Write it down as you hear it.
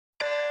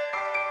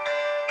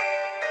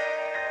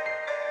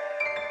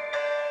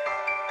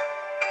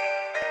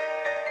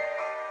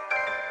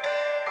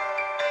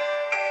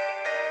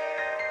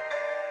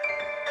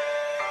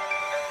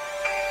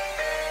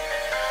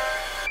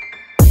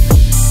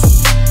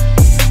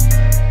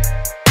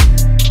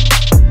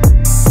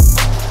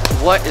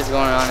What is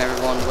going on,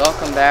 everyone?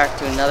 Welcome back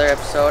to another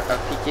episode of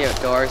PK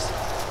Outdoors.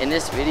 In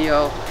this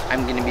video,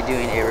 I'm going to be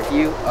doing a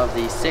review of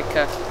the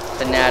Sitka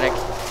Fanatic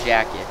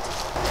jacket.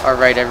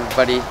 Alright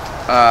everybody,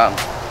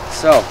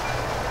 so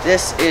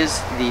this is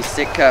the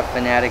Sitka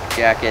Fanatic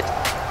jacket.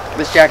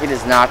 This jacket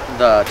is not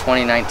the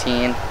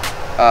 2019,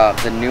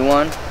 the new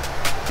one.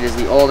 It is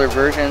the older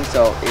version,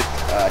 so it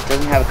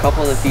doesn't have a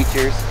couple of the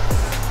features,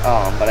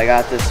 but I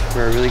got this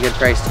for a really good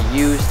price to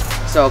use.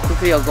 So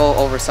quickly I'll go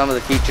over some of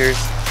the features.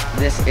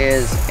 This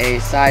is a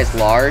size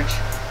large.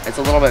 It's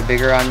a little bit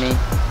bigger on me,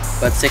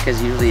 but Sitka is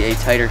usually a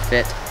tighter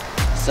fit.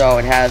 So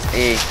it has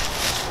a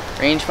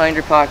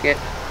rangefinder pocket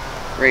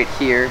right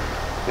here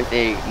with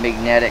a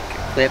magnetic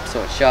clip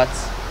so it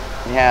shuts.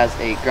 It has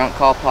a grunt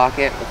call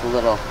pocket with a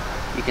little,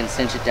 you can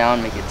cinch it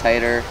down, make it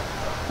tighter,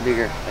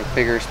 bigger, like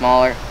bigger or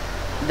smaller.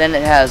 Then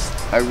it has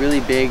a really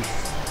big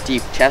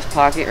deep chest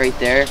pocket right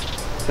there.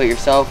 Put your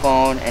cell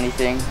phone,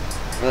 anything,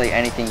 really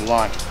anything you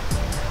want.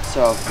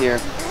 So here,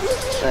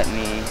 let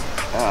me,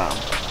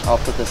 I'll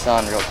put this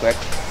on real quick.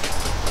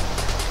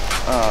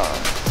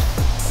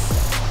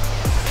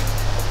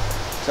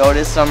 So it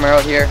is summer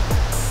out here,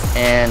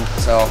 and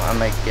so I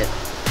might get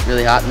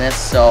really hot in this,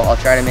 so I'll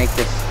try to make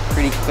this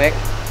pretty quick.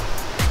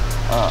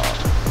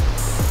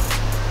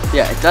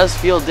 Yeah, it does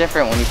feel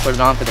different when you put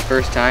it on for the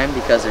first time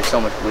because there's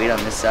so much weight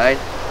on this side.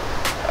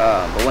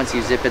 But once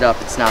you zip it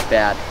up, it's not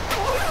bad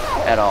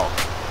at all,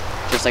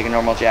 just like a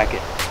normal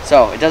jacket.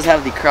 So it does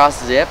have the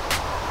cross zip.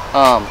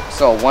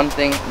 So one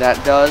thing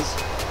that does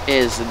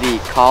is the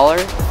collar.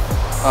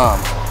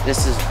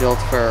 This is built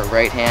for a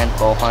right-hand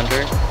bow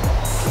hunter.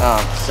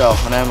 So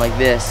when I'm like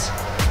this,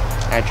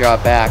 I draw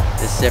it back,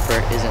 the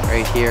zipper isn't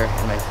right here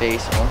in my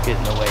face, it won't get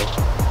in the way.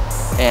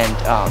 And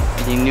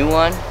the new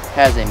one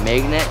has a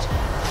magnet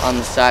on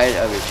the side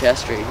of your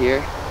chest right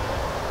here,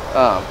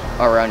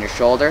 around your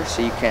shoulder,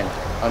 so you can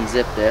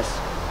unzip this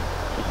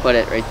and put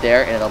it right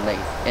there, and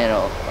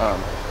it'll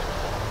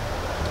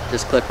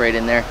just clip right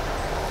in there.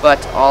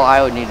 But all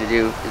I would need to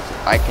do is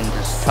I can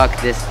just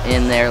tuck this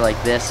in there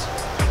like this,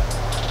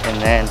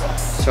 and then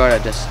sort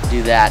of just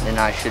do that, and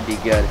I should be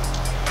good.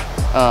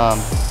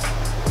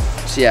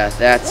 So yeah,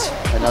 that's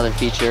another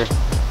feature.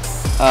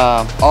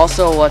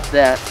 Also, what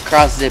that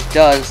cross zip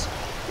does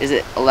is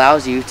it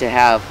allows you to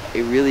have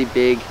a really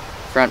big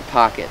front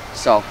pocket.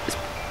 So it's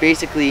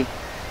basically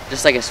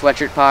just like a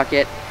sweatshirt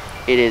pocket.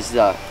 It is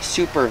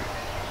super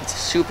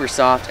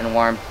soft and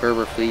warm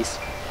Berber fleece.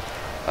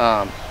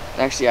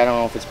 Actually, I don't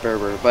know if it's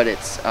Berber, but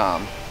it's a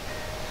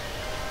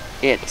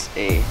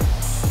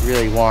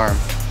really warm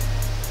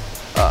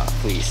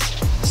fleece.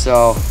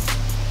 So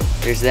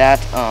there's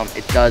that.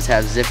 It does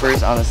have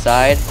zippers on the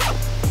side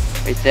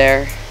right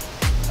there.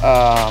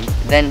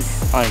 Then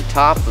on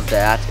top of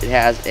that, it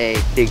has a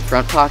big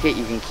front pocket.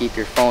 You can keep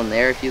your phone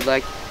there if you'd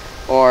like,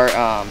 or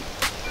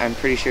I'm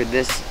pretty sure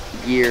this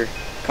year,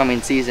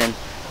 coming season,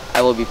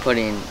 I will be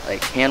putting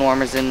like hand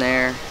warmers in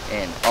there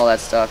and all that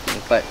stuff. You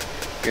can put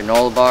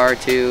granola bar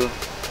too,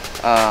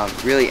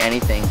 really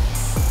anything.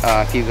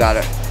 If you've got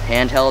a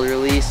handheld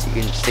release, you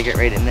can stick it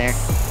right in there.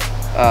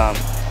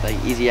 Like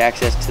easy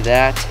access to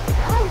that.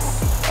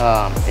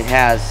 It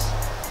has,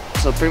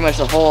 so pretty much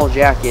the whole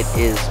jacket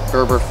is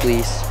Berber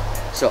fleece,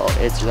 so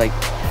it's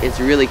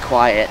really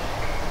quiet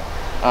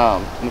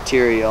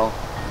material.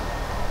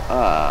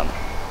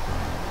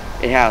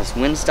 It has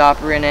wind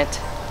stopper in it.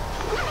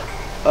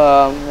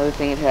 Another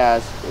thing it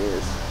has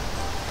is,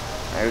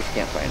 I just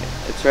can't find it.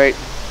 It's right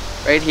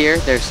here.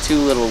 There's two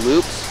little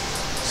loops.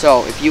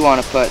 So if you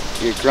want to put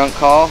your grunt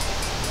call,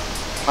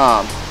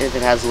 if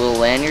it has a little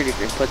lanyard, you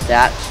can put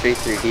that straight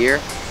through here.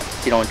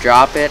 So you don't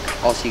drop it.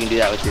 Also, you can do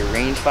that with your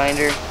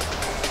rangefinder.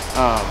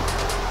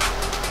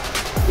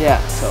 Yeah,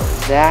 so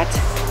that.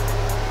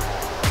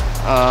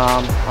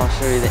 I'll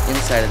show you the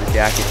inside of the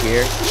jacket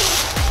here.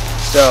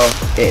 So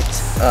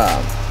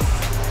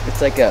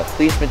it's like a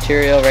fleece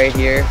material right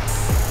here,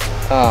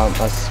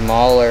 a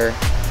smaller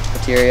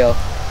material,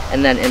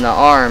 and then in the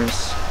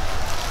arms,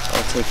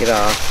 I'll take it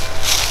off.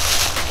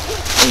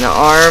 In the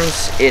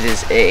arms, it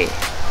is a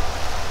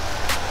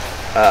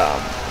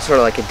sort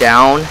of like a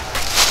down.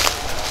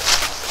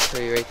 I'll show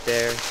you right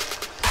there.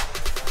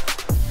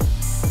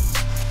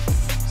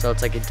 So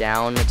it's like a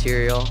down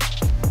material,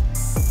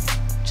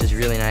 which is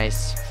really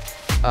nice.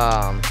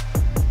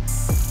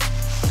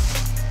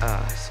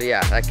 So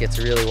yeah, that gets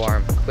really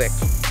warm quick.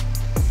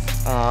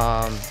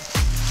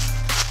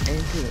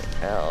 Anything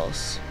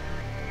else?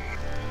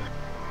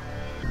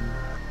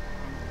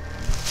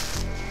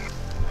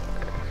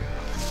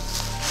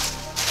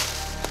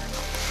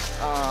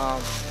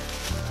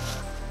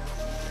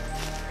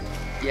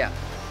 Yeah,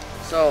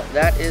 so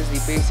that is the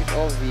basic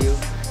overview.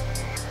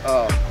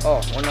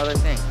 Oh, one other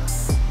thing.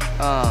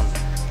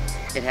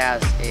 It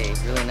has a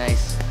really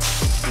nice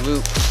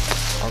loop.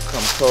 I'll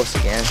come close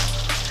again.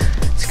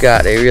 It's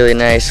got a really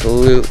nice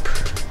loop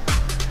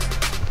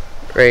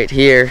right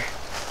here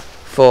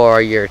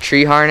for your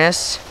tree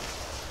harness.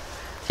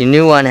 The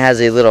new one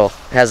has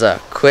a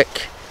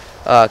quick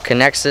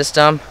connect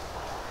system.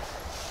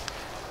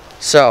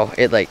 So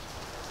it like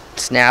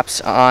snaps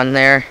on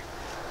there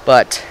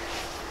But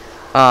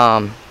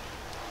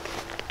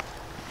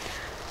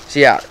so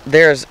yeah,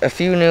 there's a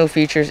few new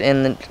features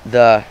in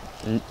the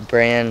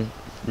brand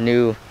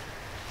new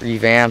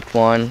revamped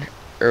one,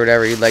 or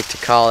whatever you'd like to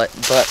call it,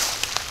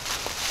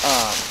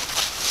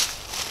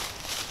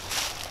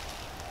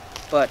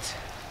 but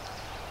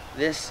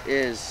this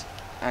is,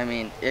 I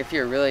mean, if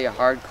you're really a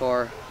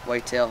hardcore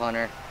whitetail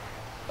hunter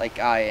like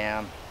I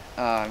am,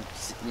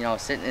 you know,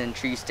 sitting in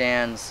tree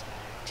stands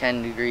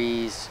 10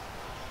 degrees,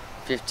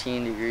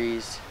 15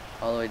 degrees,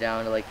 all the way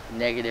down to like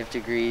negative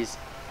degrees,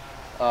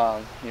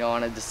 you know,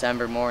 on a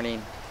December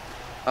morning,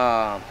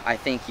 I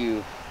think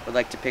you would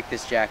like to pick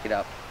this jacket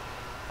up.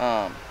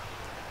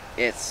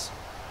 It's,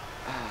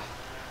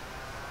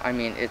 I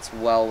mean, it's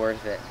well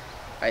worth it,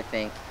 I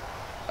think.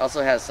 It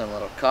also has some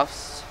little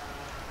cuffs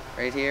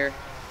right here,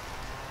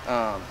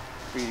 for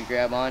you to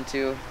grab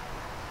onto.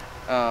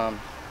 So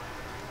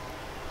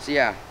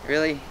yeah,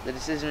 really, the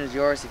decision is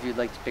yours if you'd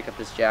like to pick up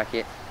this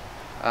jacket.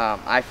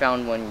 I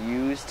found one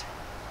used.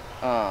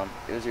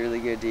 It was a really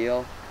good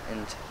deal,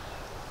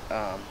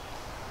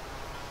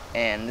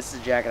 and this is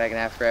a jacket I can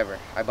have forever.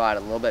 I bought it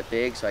a little bit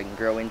big so I can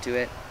grow into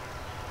it.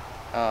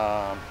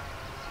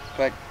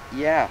 But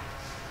yeah,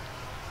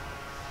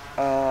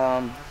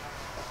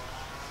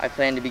 I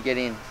plan to be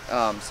getting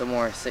some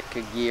more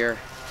Sitka gear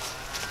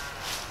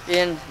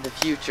in the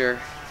future,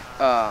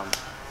 and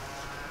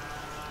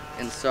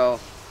so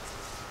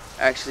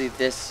actually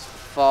this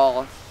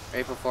fall,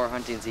 right before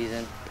hunting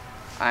season,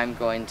 I'm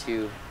going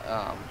to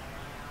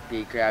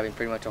be grabbing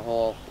pretty much a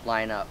whole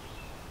lineup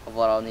of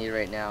what I'll need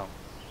right now.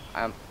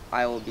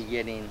 I will be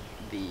getting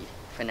the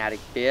Fanatic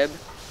bib,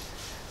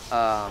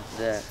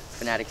 the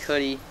Fanatic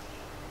hoodie,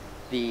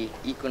 the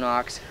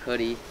Equinox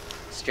hoodie,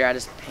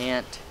 Stratus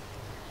pant,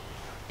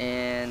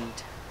 and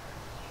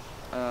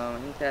I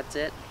think that's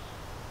it.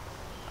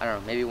 I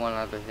don't know, maybe one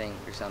other thing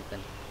or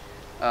something.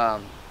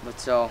 But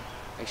so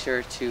make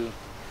sure to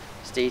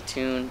stay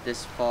tuned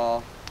this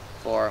fall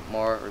for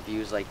more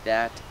reviews like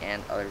that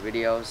and other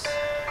videos.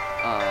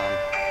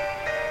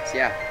 So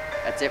yeah,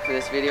 that's it for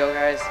this video,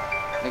 guys.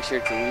 Make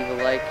sure to leave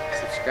a like,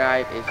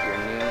 subscribe if you're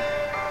new.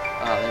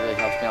 It really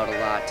helps me out a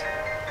lot.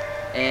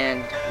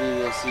 And we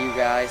will see you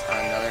guys on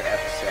another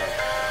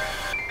episode.